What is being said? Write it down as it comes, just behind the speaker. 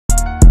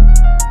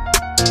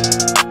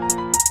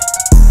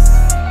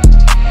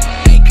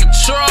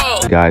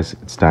Hey guys,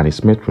 it's Danny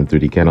Smith from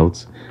 3D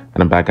Kennels,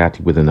 and I'm back at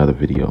you with another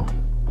video.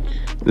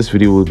 This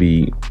video will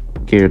be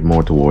geared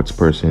more towards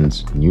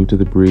persons new to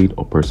the breed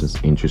or persons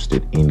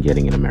interested in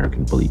getting an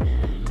American Bully.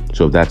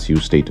 So if that's you,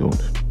 stay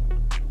tuned.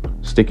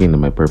 Sticking to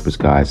my purpose,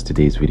 guys,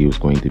 today's video is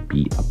going to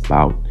be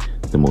about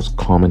the most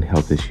common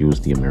health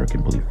issues the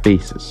American Bully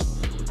faces.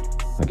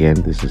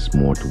 Again, this is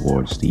more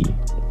towards the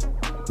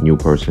new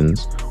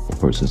persons or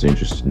persons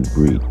interested in the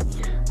breed.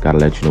 Gotta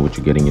let you know what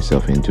you're getting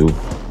yourself into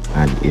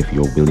and if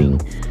you're willing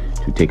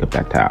to take up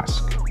that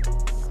task.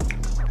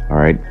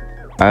 Alright,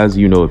 as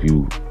you know, if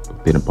you've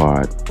been a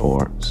part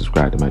or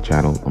subscribed to my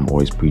channel, I'm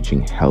always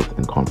preaching health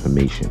and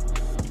confirmation.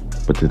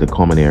 But to the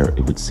common air,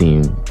 it would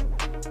seem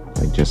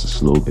like just a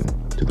slogan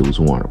to those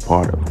who aren't a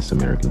part of this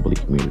American Bully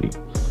community.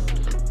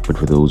 But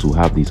for those who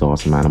have these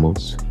awesome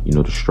animals, you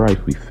know the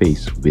strife we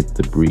face with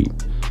the breed.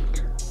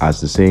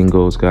 As the saying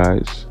goes,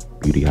 guys,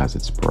 beauty has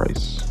its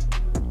price.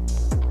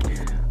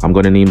 I'm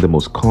going to name the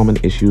most common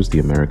issues the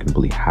American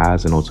Bully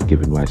has and also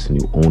give advice to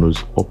new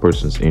owners or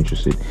persons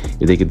interested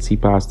if they can see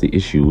past the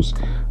issues,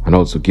 and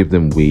also give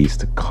them ways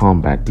to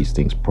combat these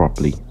things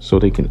properly so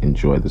they can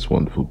enjoy this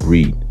wonderful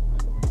breed.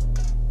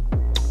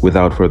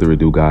 Without further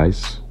ado,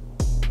 guys,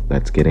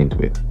 let's get into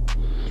it.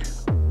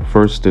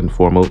 First and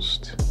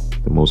foremost,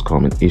 the most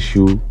common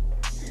issue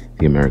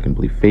the American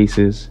Bully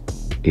faces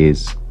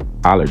is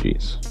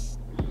allergies.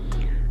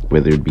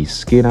 Whether it be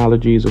skin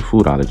allergies or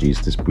food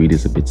allergies, this breed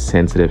is a bit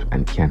sensitive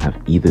and can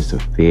have either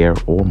severe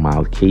or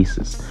mild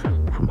cases,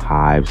 from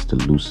hives to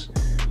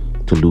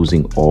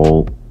losing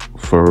all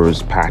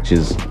furs,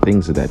 patches,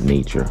 things of that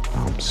nature,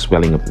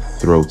 swelling of the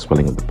throat,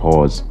 swelling of the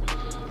paws.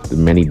 The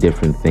many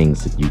different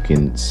things that you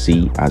can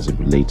see as it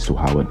relates to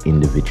how an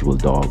individual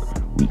dog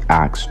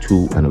reacts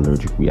to an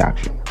allergic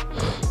reaction.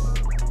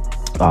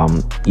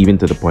 Even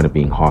to the point of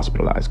being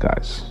hospitalized,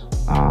 guys.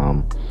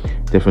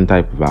 Different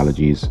type of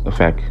allergies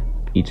affect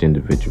each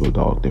individual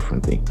dog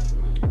differently.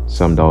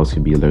 Some dogs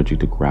can be allergic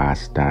to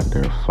grass,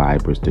 dander,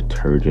 fibers,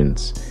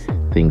 detergents,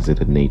 things of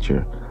that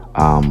nature.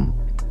 And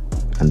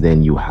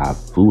then you have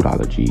food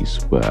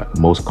allergies, where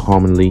most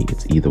commonly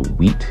it's either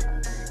wheat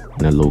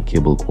in a low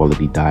kibble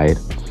quality diet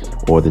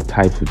or the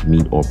type of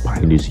meat or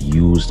binders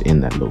used in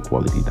that low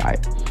quality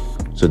diet.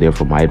 So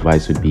therefore, my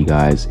advice would be,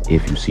 guys,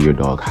 if you see your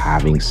dog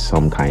having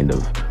some kind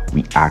of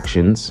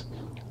reactions,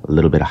 a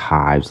little bit of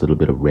hives, a little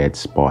bit of red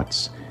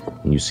spots,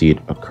 and you see it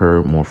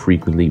occur more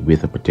frequently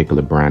with a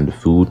particular brand of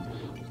food,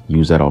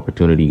 use that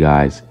opportunity,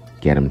 guys,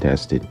 get them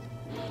tested.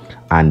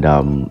 And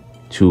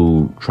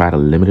to try to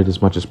limit it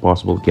as much as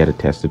possible, get it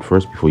tested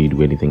first before you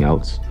do anything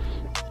else.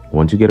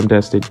 Once you get them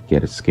tested,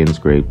 get its skin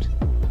scraped,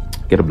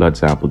 get a blood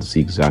sample to see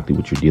exactly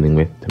what you're dealing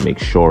with to make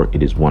sure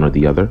it is one or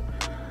the other.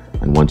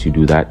 And once you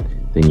do that,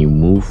 then you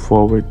move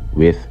forward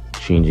with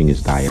changing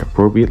his diet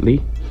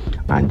appropriately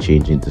and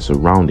changing the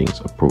surroundings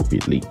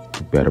appropriately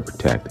to better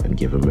protect and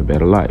give him a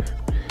better life.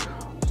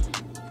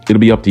 It'll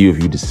be up to you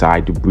if you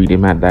decide to breed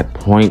him at that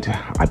point.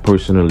 I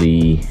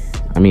personally,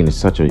 it's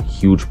such a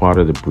huge part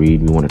of the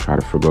breed. We want to try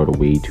to figure out a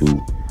way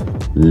to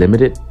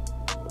limit it.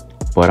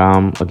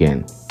 But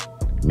again,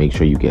 make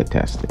sure you get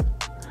tested.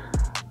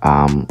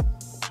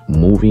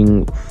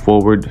 Moving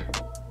forward,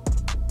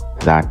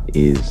 that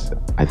is,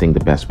 I think,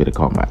 the best way to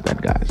combat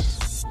that,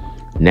 guys.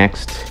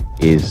 Next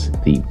is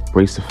the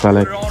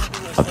Brachycephalic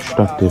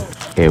Obstructive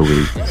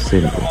Airway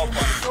Syndrome,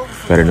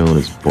 better known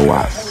as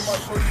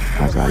BOAS,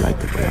 as I like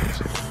to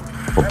pronounce it,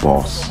 or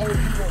BOSS.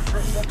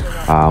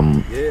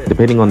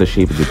 Depending on the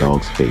shape of the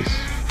dog's face,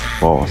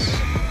 BOSS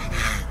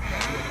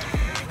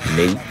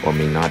may or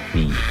may not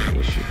be an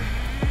issue.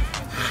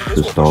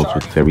 Those dogs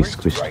with very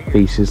squished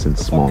faces and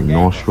small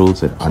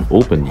nostrils and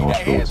unopened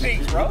nostrils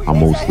are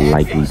most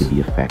likely to be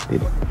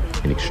affected.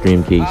 In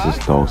extreme cases,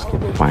 dogs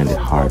can find it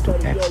hard to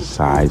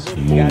exercise,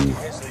 move,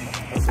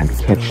 and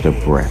catch their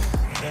breath,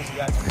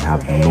 and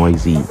have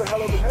noisy,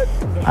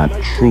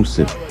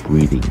 obtrusive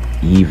breathing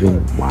even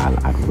while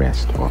at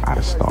rest or at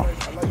a stop.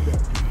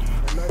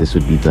 This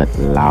would be that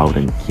loud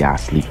and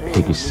ghastly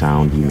piggish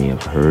sound you may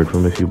have heard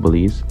from a few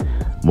bullies.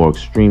 More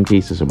extreme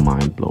cases are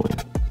mind-blowing.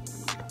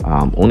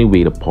 Only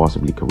way to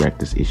possibly correct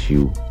this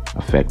issue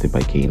affected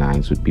by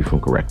canines would be from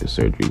corrective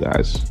surgery,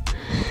 guys.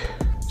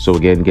 So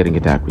again, get in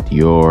contact with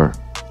your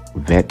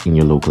vet in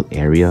your local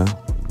area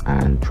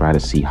and try to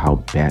see how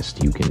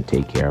best you can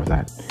take care of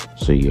that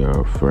so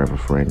your forever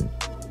friend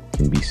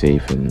can be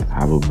safe and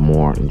have a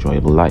more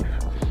enjoyable life.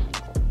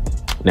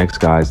 Next,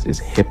 guys, is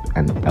hip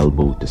and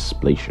elbow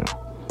dysplasia.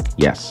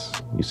 Yes,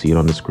 you see it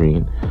on the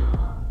screen.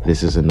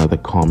 This is another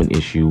common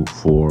issue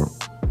for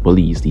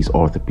bullies, these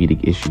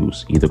orthopedic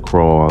issues, either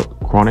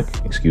chronic,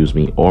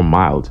 or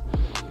mild,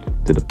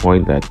 to the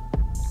point that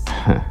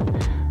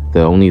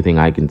the only thing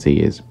I can say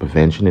is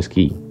prevention is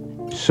key.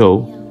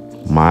 So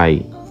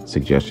my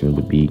suggestion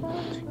would be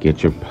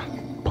get your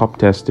pup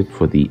tested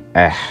for the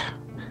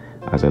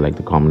as I like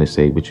to commonly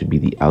say, which would be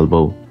the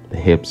elbow, the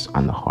hips,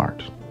 and the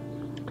heart,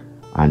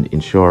 and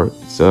ensure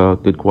it's a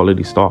good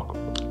quality stock.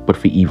 But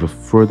for even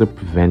further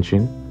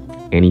prevention,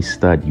 any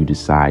stud you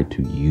decide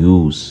to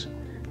use,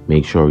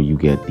 make sure you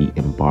get the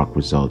embark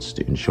results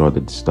to ensure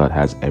that the stud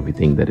has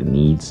everything that it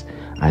needs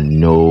and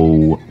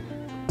no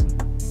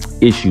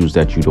issues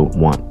that you don't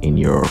want in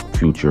your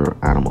future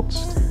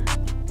animals.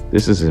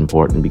 This is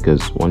important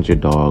because once your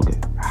dog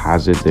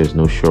has it, there's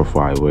no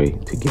surefire way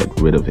to get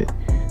rid of it.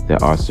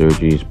 There are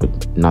surgeries,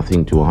 but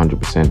nothing to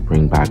 100%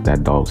 bring back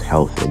that dog's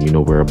health. And you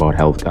know we're about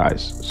health,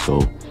 guys,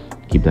 so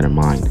keep that in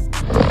mind.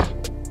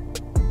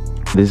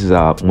 This is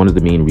one of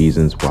the main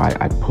reasons why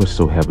I push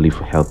so heavily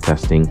for health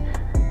testing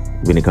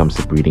when it comes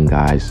to breeding,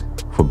 guys,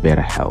 for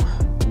better health,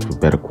 for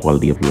better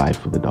quality of life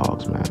for the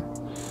dogs, man.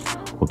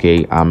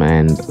 Okay,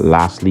 and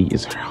lastly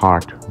is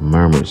heart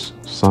murmurs,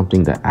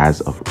 something that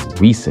as of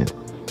recent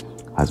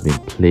has been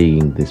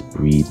plaguing this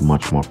breed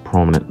much more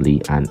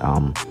prominently, and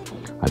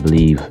I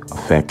believe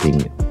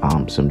affecting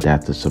some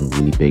death of some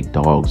really big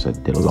dogs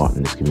that did a lot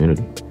in this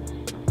community.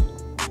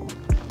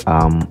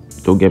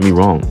 Don't get me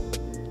wrong,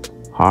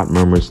 heart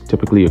murmurs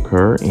typically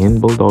occur in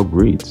bulldog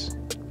breeds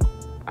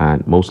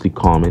and mostly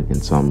common in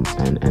some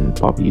and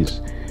puppies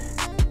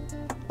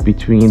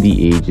between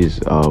the ages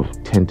of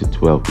 10 to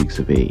 12 weeks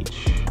of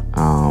age.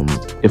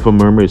 If a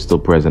murmur is still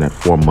present at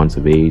 4 months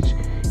of age,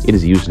 it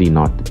is usually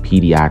not the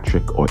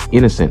pediatric or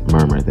innocent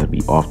murmur that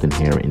we often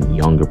hear in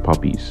younger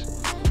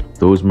puppies.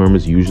 Those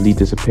murmurs usually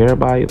disappear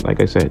by,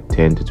 like I said,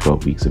 10 to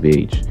 12 weeks of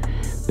age.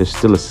 There's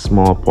still a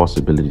small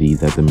possibility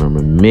that the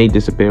murmur may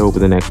disappear over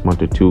the next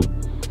month or two,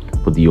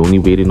 but the only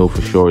way to know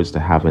for sure is to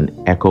have an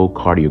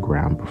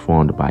echocardiogram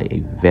performed by a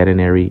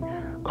veterinary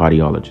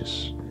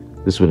cardiologist.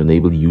 This would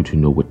enable you to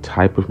know what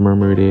type of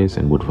murmur it is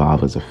and what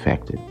valve is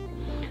affected,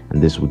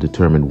 and this will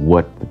determine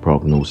what the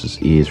prognosis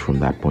is from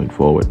that point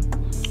forward.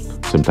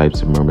 Some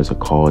types of murmurs are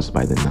caused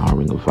by the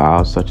narrowing of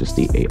valves, such as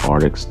the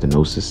aortic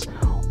stenosis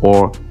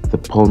or the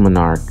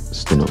pulmonary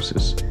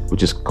stenosis,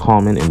 which is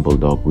common in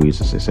bulldog breeds,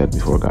 as I said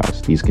before,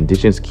 guys. These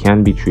conditions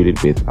can be treated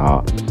with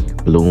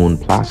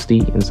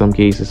balloonoplasty in some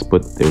cases,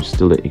 but there's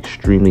still an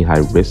extremely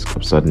high risk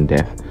of sudden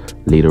death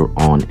later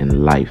on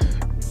in life.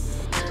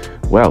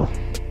 Well,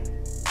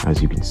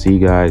 as you can see,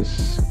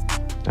 guys,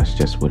 that's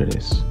just what it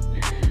is.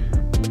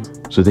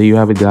 So there you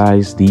have it,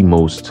 guys, the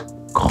most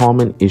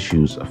common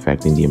issues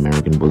affecting the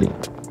American Bully.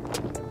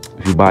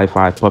 If you buy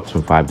 5 pups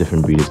from 5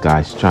 different breeders,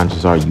 guys,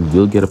 chances are you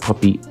will get a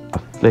puppy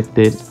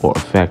afflicted or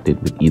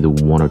affected with either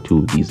 1 or 2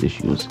 of these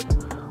issues.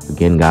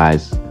 Again,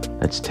 guys,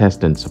 let's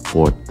test and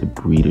support the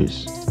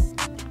breeders.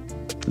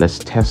 Let's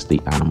test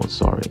the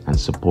animals, and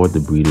support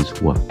the breeders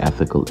who have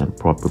ethical and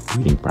proper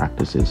breeding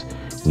practices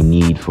we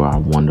need for our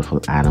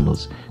wonderful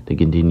animals to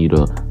continue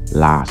to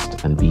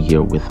last and be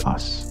here with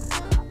us.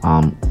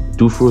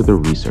 Do further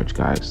research,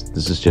 guys.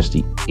 This is just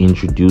the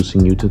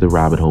introducing you to the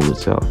rabbit hole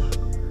itself.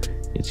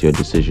 It's your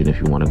decision if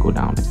you want to go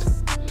down it.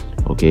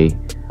 Okay,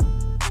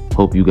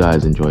 hope you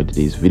guys enjoyed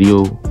today's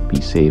video.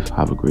 Be safe,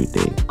 have a great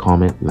day.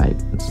 Comment, like,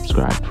 and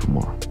subscribe for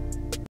more.